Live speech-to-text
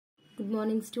Good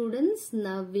morning students.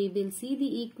 Now we will see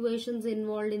the equations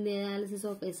involved in the analysis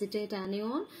of acetate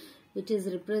anion, which is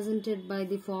represented by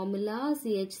the formula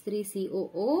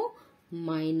CH3COO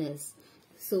minus.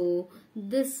 So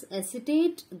this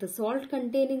acetate, the salt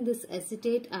containing this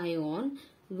acetate ion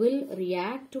will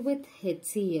react with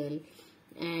HCl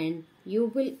and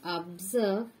you will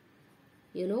observe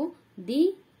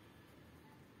the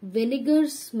vinegar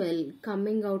smell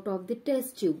coming out of the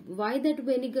test tube. Why that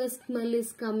vinegar smell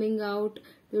is coming out?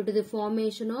 Due to the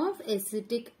formation of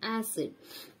acetic acid.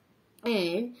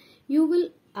 And you will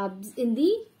in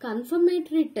the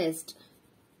confirmatory test,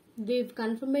 the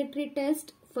confirmatory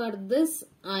test for this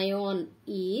ion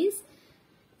is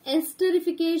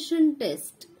esterification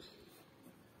test.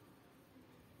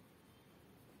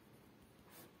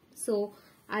 So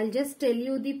I'll just tell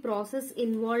you the process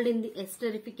involved in the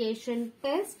esterification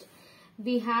test.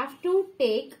 We have to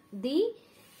take the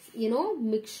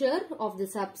mixture of the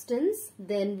substance,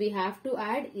 then we have to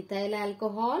add ethyl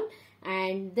alcohol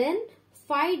and then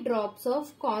 5 drops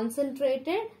of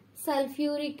concentrated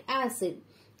sulfuric acid.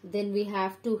 Then we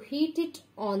have to heat it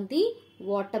on the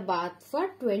water bath for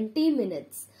 20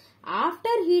 minutes. After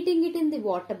heating it in the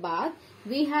water bath,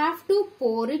 we have to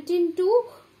pour it into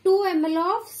 2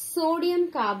 ml of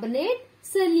sodium carbonate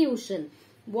solution.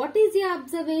 What is the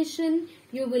observation?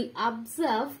 You will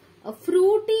observe a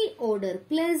fruity odor,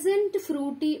 pleasant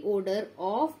fruity odor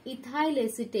of ethyl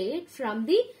acetate from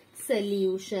the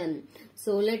solution.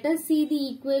 So let us see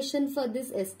the equation for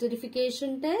this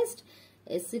esterification test.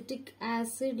 Acetic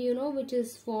acid, which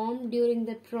is formed during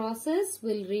the process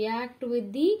will react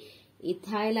with the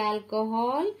ethyl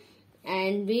alcohol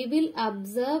and we will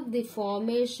observe the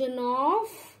formation of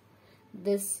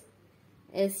this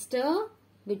ester,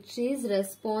 which is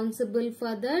responsible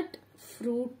for that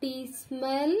fruity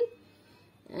smell,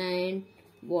 and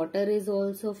water is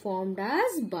also formed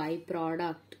as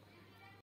byproduct.